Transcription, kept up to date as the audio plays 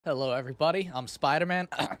Hello everybody, I'm Spider-Man,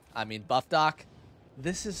 I mean BuffDock.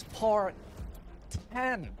 This is part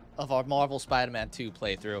 10 of our Marvel Spider-Man 2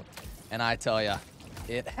 playthrough, and I tell ya,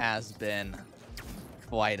 it has been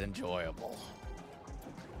quite enjoyable.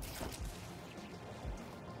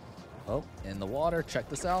 Oh, in the water, check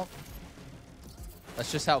this out.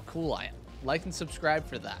 That's just how cool I am. Like and subscribe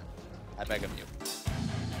for that, I beg of you.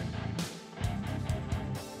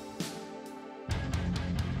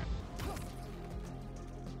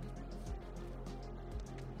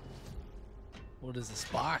 What is this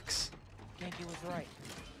box? Genki was right.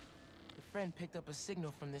 The friend picked up a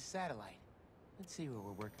signal from this satellite. Let's see what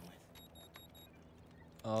we're working with.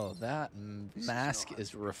 Oh, that mask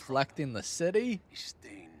is reflecting the city?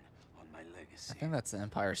 Stain on my legacy. I think that's the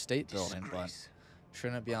Empire State Building, but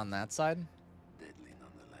shouldn't it be on that side? Deadly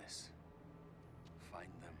nonetheless. Find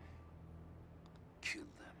them. Kill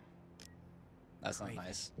them. That's not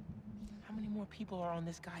nice. How many more people are on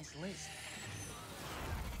this guy's list?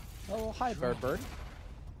 Oh, hi, Bird.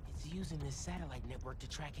 It's using this satellite network to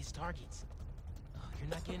track his targets. Oh, you're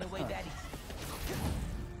not getting away that easy.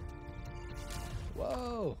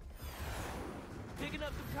 Whoa. Picking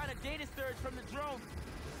up some kind of data surge from the drone.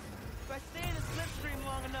 If I stay in the slipstream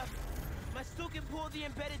long enough, my suit can pull the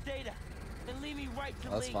embedded data and lead me right to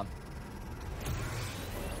That's Lee. fun.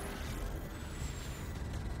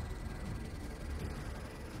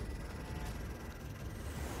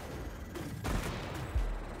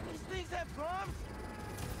 These things have bombs?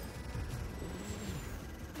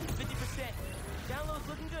 50%. Download's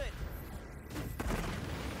looking good.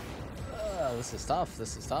 This is tough.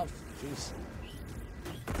 This is tough. Jeez.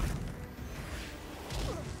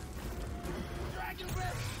 Dragon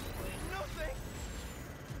breath! No thanks!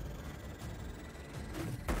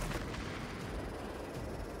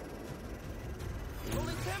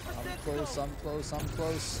 Only 10% I'm close, I'm close, I'm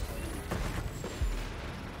close.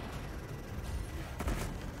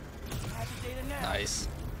 Have the data now. Nice.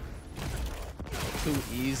 Too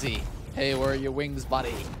easy. Hey, where are your wings,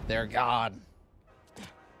 buddy? They're gone.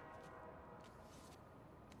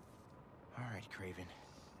 Alright, Craven.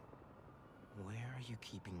 Where are you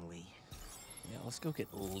keeping Lee? Yeah, let's go get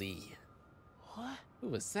Lee. What?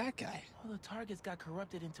 Who is that guy? All the targets got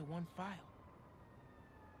corrupted into one file.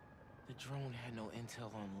 The drone had no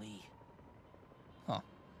intel on Lee. Huh.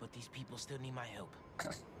 But these people still need my help.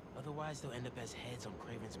 Otherwise, they'll end up as heads on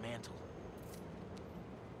Craven's mantle.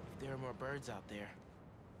 If there are more birds out there,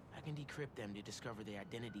 I can decrypt them to discover the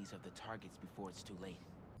identities of the targets before it's too late.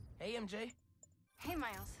 Hey, MJ. Hey,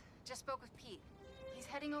 Miles. Just spoke with Pete. He's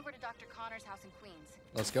heading over to Dr. Connor's house in Queens.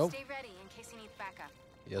 Let's go. Stay ready in case he needs backup.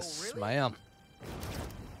 Yes, Oh, really? ma'am.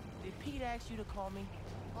 Did Pete ask you to call me?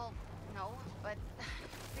 Well, no, but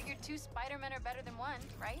figured two Spider-Men are better than one,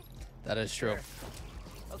 right? That is true. Sure.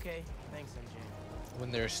 Okay, thanks, MJ.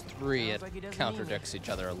 When there's three, Sounds it like he doesn't contradicts each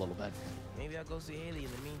other a little bit. Maybe I'll go see Haley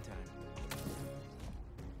in the meantime.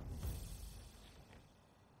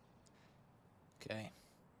 Okay.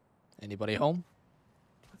 Anybody home?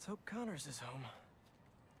 Let's hope Connors is home.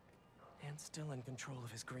 And still in control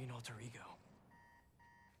of his green alter ego.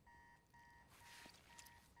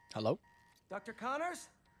 Hello? Dr. Connors?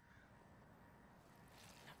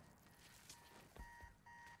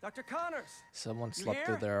 Dr. Connors! Someone slept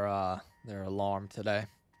through here? their alarm today.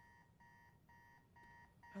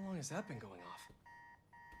 How long has that been going off?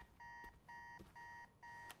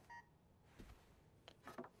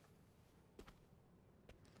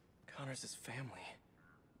 Connors' family.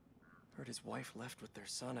 Heard his wife left with their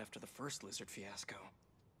son after the first lizard fiasco.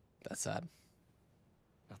 That's sad.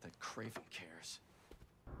 Not that Craven cares.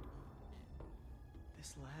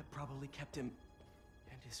 This lab probably kept him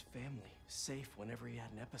and his family safe whenever he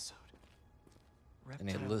had an episode.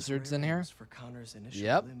 Any Reptile lizards in here? aquariums for Connor's initial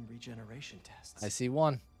Yep. limb regeneration tests. I see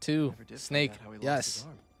one, two, Never did find snake. out how he lost Yes. his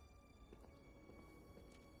arm.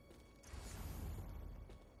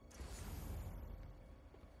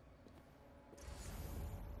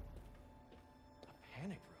 A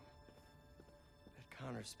panic room. Bet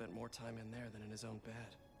Connor spent more time in there than in his own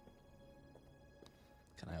bed.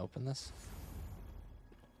 Can I open this?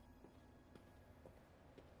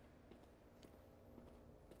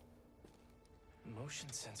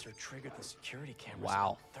 Motion sensor triggered the security cameras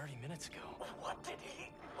Wow. about 30 minutes ago. What did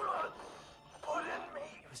he put in me?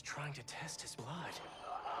 He was trying to test his blood.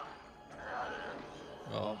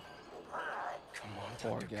 Oh, Come on,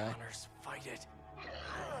 Poor Dr. guy. Connors, fight it.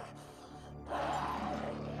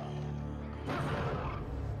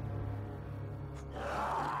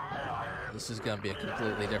 this is gonna be a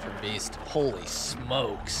completely different beast. Holy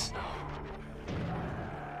smokes.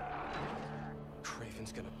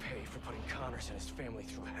 Craven's gonna pay for putting Connors and his family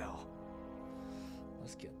through hell.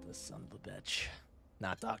 Let's get This son of a bitch.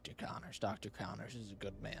 Not Dr. Connors. Dr. Connors is a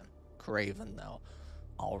good man. Craven, though,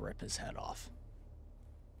 I'll rip his head off.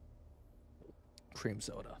 Cream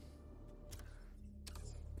soda.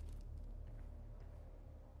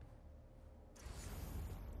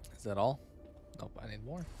 Is that all? Nope, I need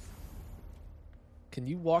more. Can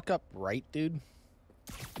you walk up right, dude?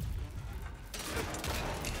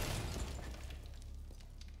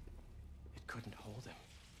 It couldn't hold him.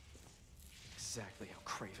 Exactly how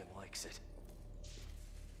Craven likes it.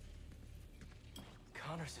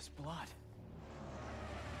 Connors' blood.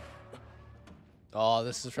 Oh,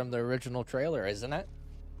 this is from the original trailer, isn't it?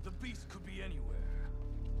 The beast could be anywhere.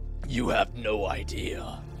 You have no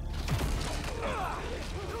idea.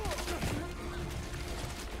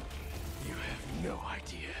 You have no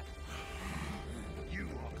idea. You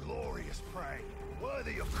are glorious prey,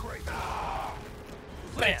 worthy of Craven.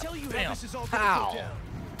 Bam, Tell you bam, how this is all pow. gonna go down.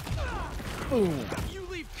 Boom. You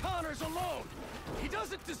leave Connors alone. He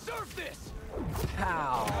doesn't deserve this.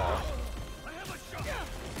 Pow. I have a shot.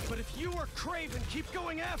 But if you or Craven keep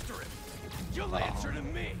going after him, you'll answer to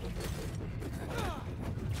me.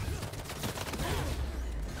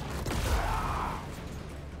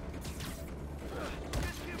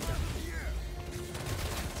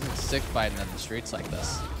 It's sick fighting in the streets like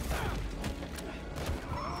this.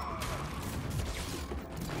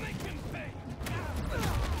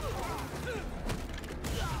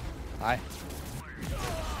 Hi.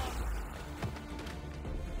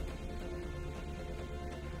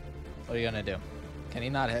 What are you gonna do? Can he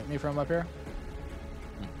not hit me from up here?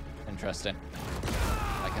 Interesting.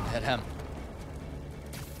 I can hit him.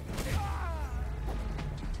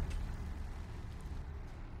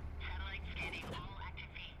 Satellite scanning all active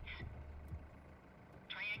feeds.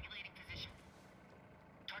 Triangulating position.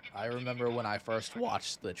 Target I remember when I first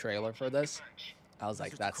watched the trailer for this, I was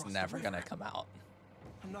like, that's never gonna come out.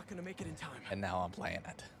 I'm not gonna make it in time. And now I'm playing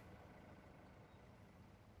it.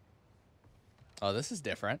 Oh, this is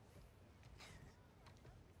different.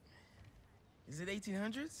 Is it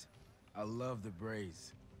 1800s? I love the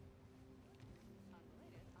braids.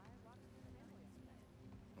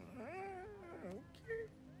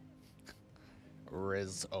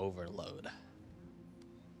 Riz overload.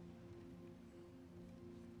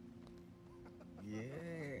 Yeah,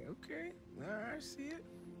 okay. I see it.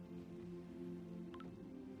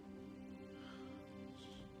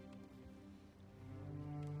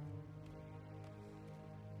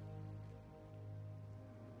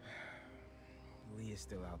 Lee is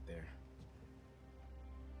still out there.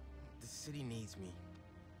 The city needs me.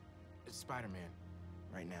 It's Spider-Man,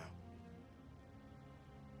 right now.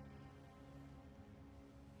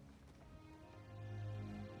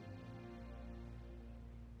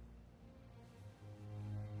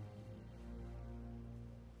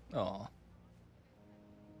 Oh.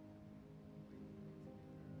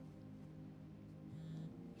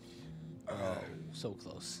 Oh, so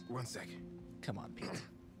close. 1 second. Come on, Pete.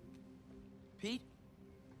 Pete?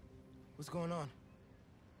 What's going on?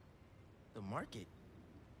 The market?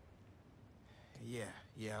 Yeah,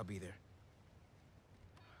 I'll be there.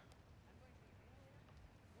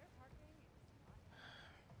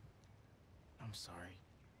 I'm sorry.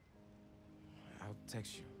 I'll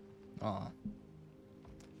text you. Oh.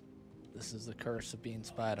 This is the curse of being It's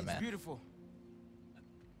Spider-Man. beautiful.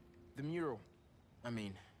 The mural. I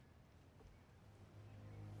mean.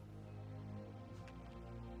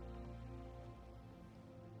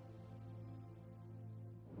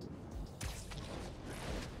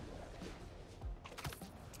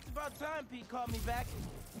 It's about time Pete called me back.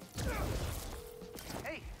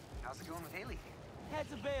 Hey, how's it going with Haley? Had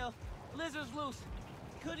to bail. Lizard's loose.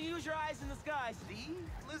 Couldn't use your eyes in the skies.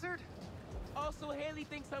 The lizard? Also, Haley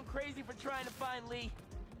thinks I'm crazy for trying to find Lee.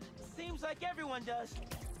 Seems like everyone does.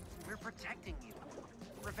 We're protecting you.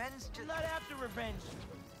 Revenge just... Not after revenge.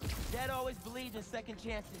 Dad always believed in second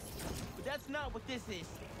chances. But that's not what this is.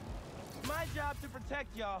 It's my job to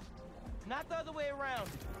protect y'all. Not the other way around.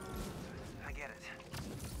 I get it.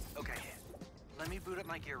 Okay, let me boot up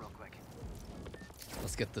my gear real quick.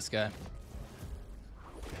 Let's get this guy.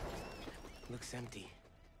 Looks empty,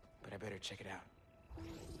 but I better check it out.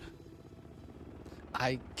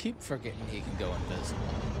 I keep forgetting he can go invisible.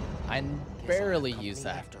 I Guess I'll barely have use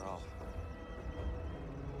company that. after all.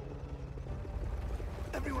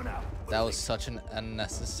 Everyone out. That was such an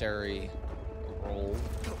unnecessary roll.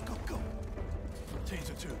 Go, go, go.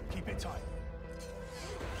 Taser 2, keep it tight.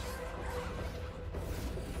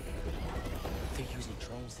 They're using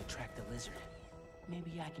drones to track the lizard.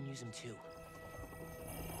 Maybe I can use them too.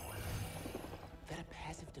 That a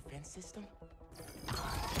passive defense system?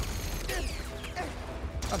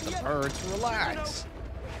 Not the birds, relax.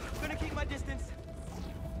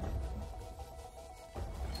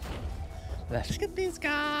 Let's get these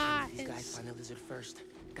guys. These guys find the lizard first.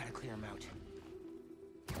 Gotta clear them out.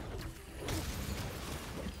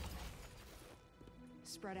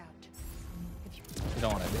 Spread out. If you You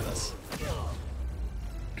don't want to do this.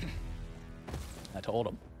 I told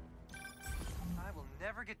him. I will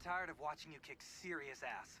never get tired of watching you kick serious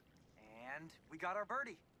ass. And we got our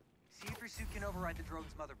birdie. See if your suit can override the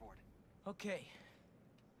drone's motherboard. Okay.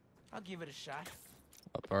 I'll give it a shot.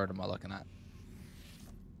 What bird am I looking at?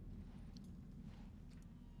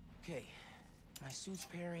 Okay. My suit's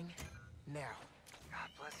pairing now. God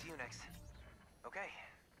bless Unix. Okay,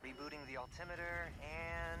 rebooting the altimeter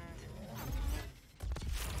and...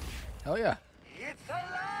 Hell yeah. It's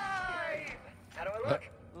alive! How do I look?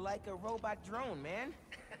 Like a robot drone, man.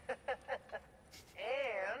 And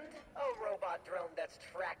a robot drone that's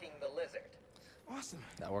tracking the lizard. Awesome.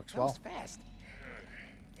 That works That was well. fast.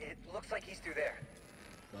 It looks like he's through there.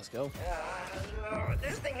 Let's go.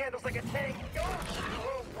 This thing handles like a tank.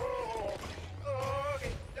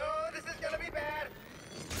 Okay. No, this is gonna be bad.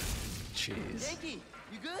 Jeez. Yankee,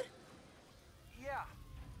 you good? Yeah.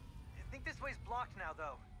 I think this way's blocked now,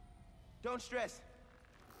 though. Don't stress.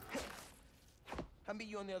 I'll meet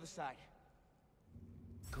you on the other side.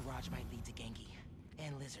 Garage might lead to Genki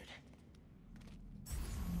and Lizard.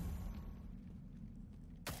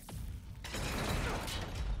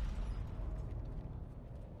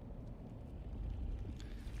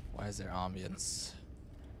 Why is there ambience?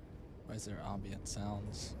 Why is there ambient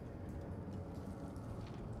sounds?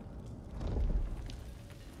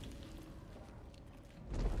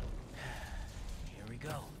 Here we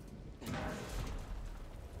go.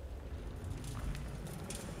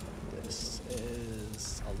 This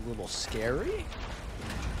is a little scary.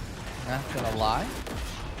 Not gonna lie.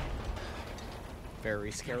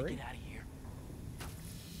 Very scary. Get out of here.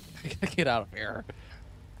 I gotta get out of here.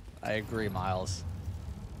 I agree, Miles.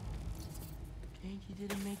 Genki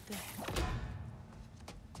didn't make that.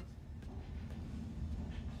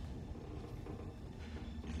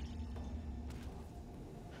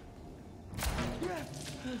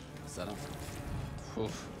 Is that a...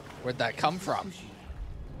 Oof. Where'd that come from?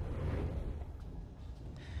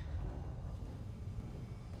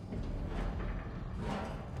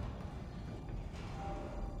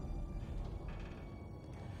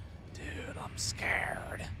 Dude, I'm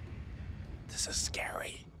scared. This is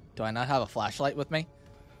scary. Do I not have a flashlight with me?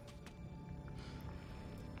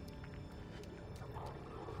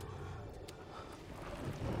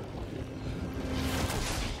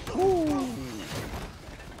 Ooh.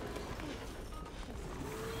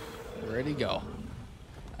 Where'd he go?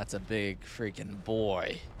 That's a big freaking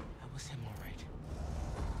boy. That was him, all right.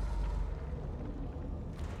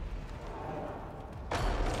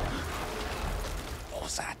 What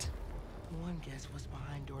was that? One guess what's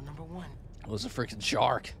behind door number 1. It was a freaking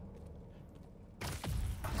shark.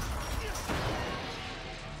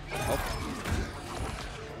 Oh.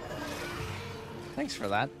 Thanks for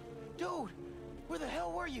that. Dude, where the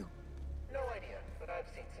hell were you? No idea, but I've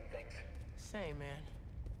seen some things. Same, man.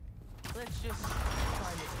 Let's just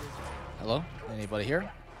find this lizard. Hello? Anybody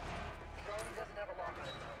here? Drone doesn't have a lock on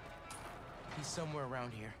it. He's somewhere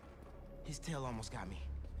around here. His tail almost got me.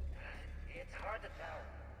 It's hard to tell.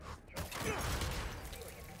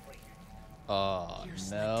 Oh, You're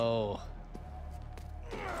slick. no.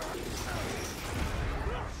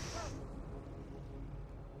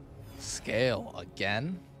 Scale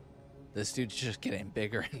again? This dude's just getting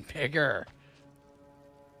bigger and bigger.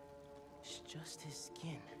 It's just his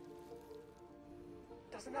skin.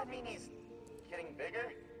 Doesn't that mean he's getting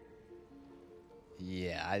bigger?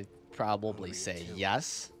 Yeah, I'd probably say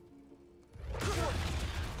yes.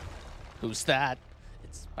 Who's that?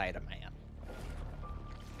 It's Spider-Man.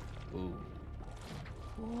 Ooh.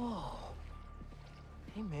 Whoa.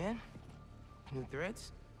 Hey, man. New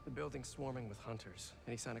threads? The building's swarming with hunters.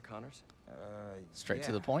 Any sign of Connors? Straight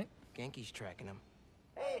to the point. Genki's tracking him.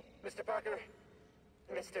 Hey, Mr. Parker.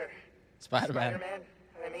 Mr. Spider-Man. Spider-Man,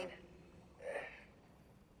 I mean.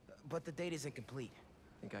 But the date isn't complete.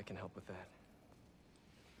 Think I can help with that.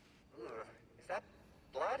 Is that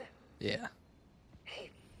blood? Yeah. Hey,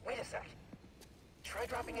 wait a sec. Try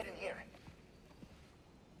dropping it in here.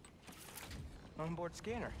 Onboard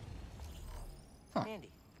scanner. Huh. Handy.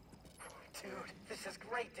 Dude, this is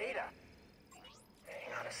great data.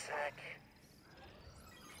 Hang on a sec.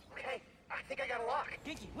 Okay, I think I got a lock.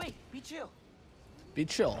 Genki, wait. Be chill. Be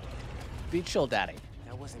chill. Be chill, daddy.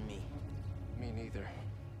 That wasn't me. Me neither.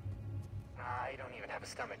 I don't even have a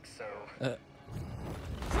stomach, so...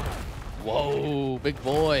 Whoa, big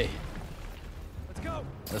boy. Let's go.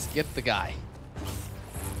 Let's get the guy.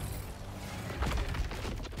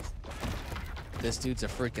 This dude's a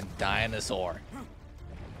freaking dinosaur.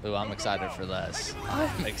 Ooh, I'm excited for this.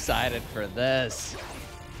 I'm excited for this.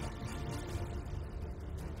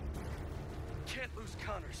 Can't lose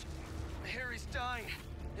Connors. Harry's dying,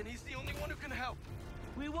 and he's the only one who can help.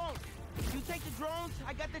 We won't. You take the drones,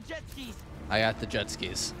 I got the jet skis. I got the jet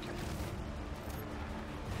skis.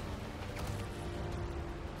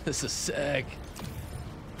 This is sick.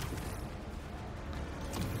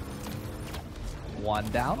 One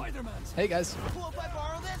down. Hey guys, Cool if I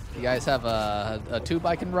borrow this? you guys have a tube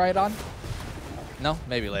I can ride on? No,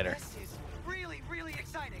 maybe later. This is really, really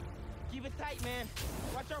exciting. Keep it tight, man.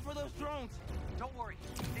 Watch out for those drones. Don't worry.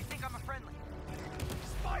 They think I'm a friendly.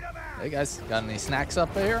 Hey guys, got any snacks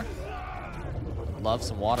up here? Love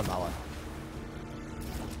some watermelon.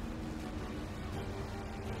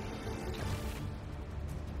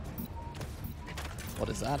 What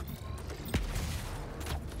is that?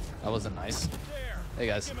 That wasn't nice. Hey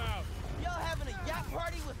guys, Y'all having a yacht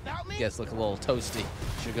party without me? you guys look a little toasty.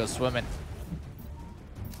 Should go swimming.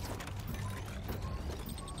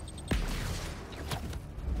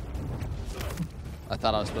 I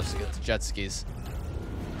thought I was supposed to get the jet skis.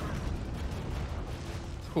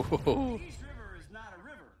 East River is not a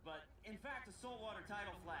river, but in fact a saltwater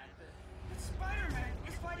tidal flat. But Spider-Man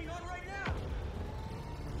is fighting on right now.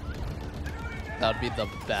 That would be the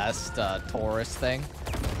best tourist thing.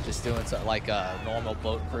 Just doing like a normal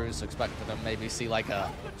boat cruise, expecting to maybe see like a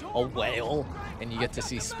whale, and you get to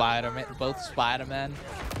see Spider-Man, both Spider-Man,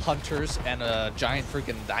 hunters, and a giant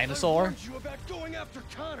freaking I dinosaur. warned you about going after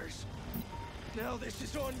Connors. Now this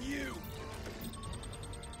is on you.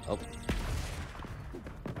 Oh,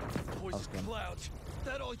 Poison good. clouds.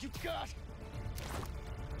 That all you got?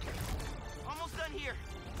 Almost done here.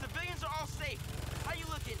 Civilians are all safe. How you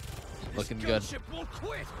looking? looking This good. gunship won't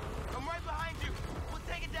quit. I'm right behind you. We'll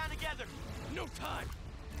take it down together. No time.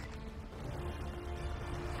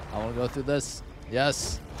 I want to go through this.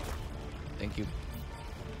 Yes. Thank you.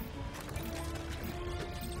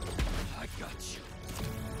 I got you.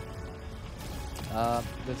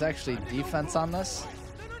 There's actually defense on this.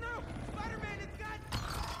 No. Spider-Man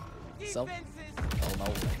has So, got defenses. oh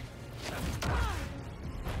no.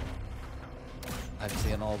 I've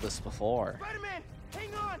seen all this before. Spider-Man,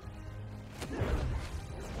 hang on.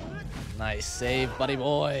 Nice save, buddy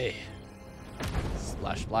boy.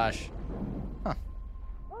 Splash, splash. Huh.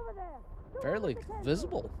 Fairly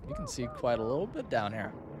visible. You can see quite a little bit down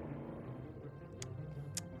here.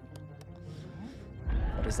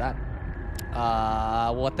 What is that?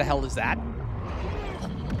 What the hell is that?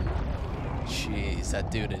 Jeez,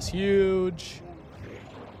 that dude is huge.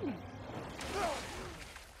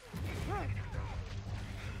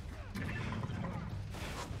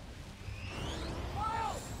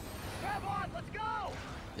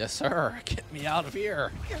 Yes, sir. Get me out of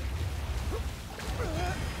here.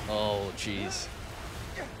 Oh, jeez.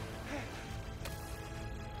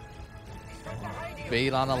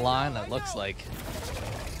 Bait on the line, it looks like.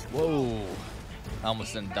 Whoa. I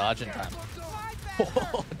almost didn't dodge in time.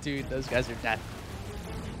 Oh, dude, those guys are dead.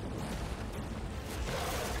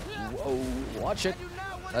 Whoa, watch it.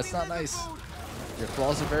 That's not nice. Your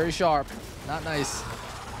claws are very sharp. Not nice.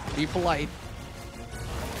 Be polite.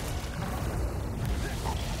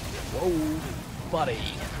 Whoa, buddy.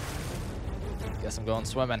 Guess I'm going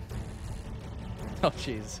swimming. Oh,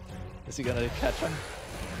 jeez. Is he gonna catch him?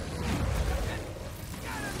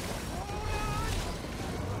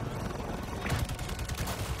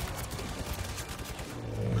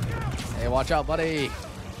 Hey, watch out, buddy.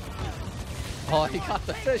 Oh, he got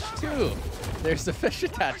the fish, too. There's the fish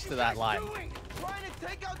attached to that line. Trying to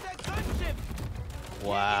take out that gunship.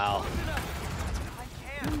 Wow.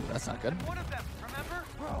 I can. That's not good. One of them, remember?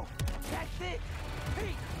 Bro, that's it.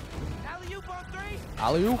 Pete, alley-oop on three.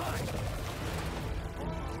 Alley-oop.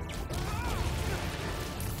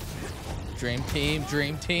 Dream team,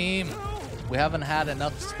 dream team. We haven't had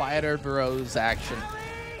enough Spider Bros action.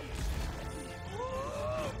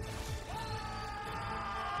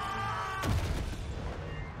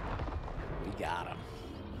 We got him.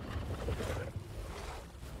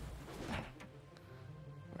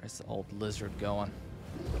 Where's the old lizard going?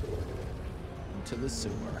 Into the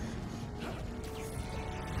sewer.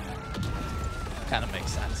 Kind of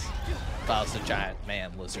makes sense. If I was a giant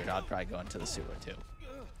man lizard, I'd probably go into the sewer too.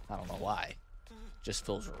 I don't know why. Just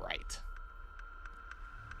feels right.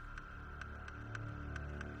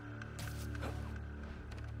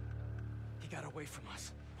 He got away from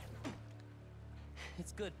us.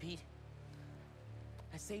 It's good, Pete.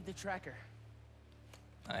 I saved the tracker.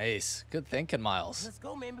 Nice. Good thinking, Miles. Let's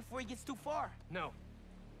go, man, before he gets too far. No.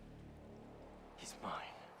 He's mine.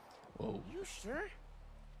 Whoa. You sure?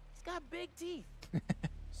 He's got big teeth.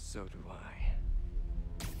 So do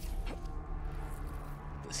I.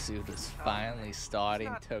 The suit is finally starting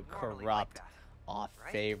not to normally like corrupt that, our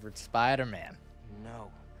right? favorite Spider-Man.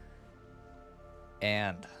 No,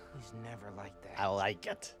 And he's never like that. I like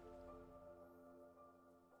it.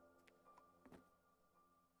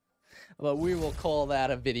 But we will call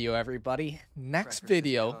that a video, everybody. Next Cracker says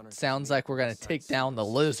video Connor sounds told me like we're going to outside take down the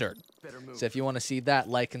sewers. lizard. Better move. So if you want to see that,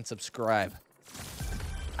 like and subscribe.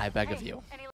 I beg of Hey, you. and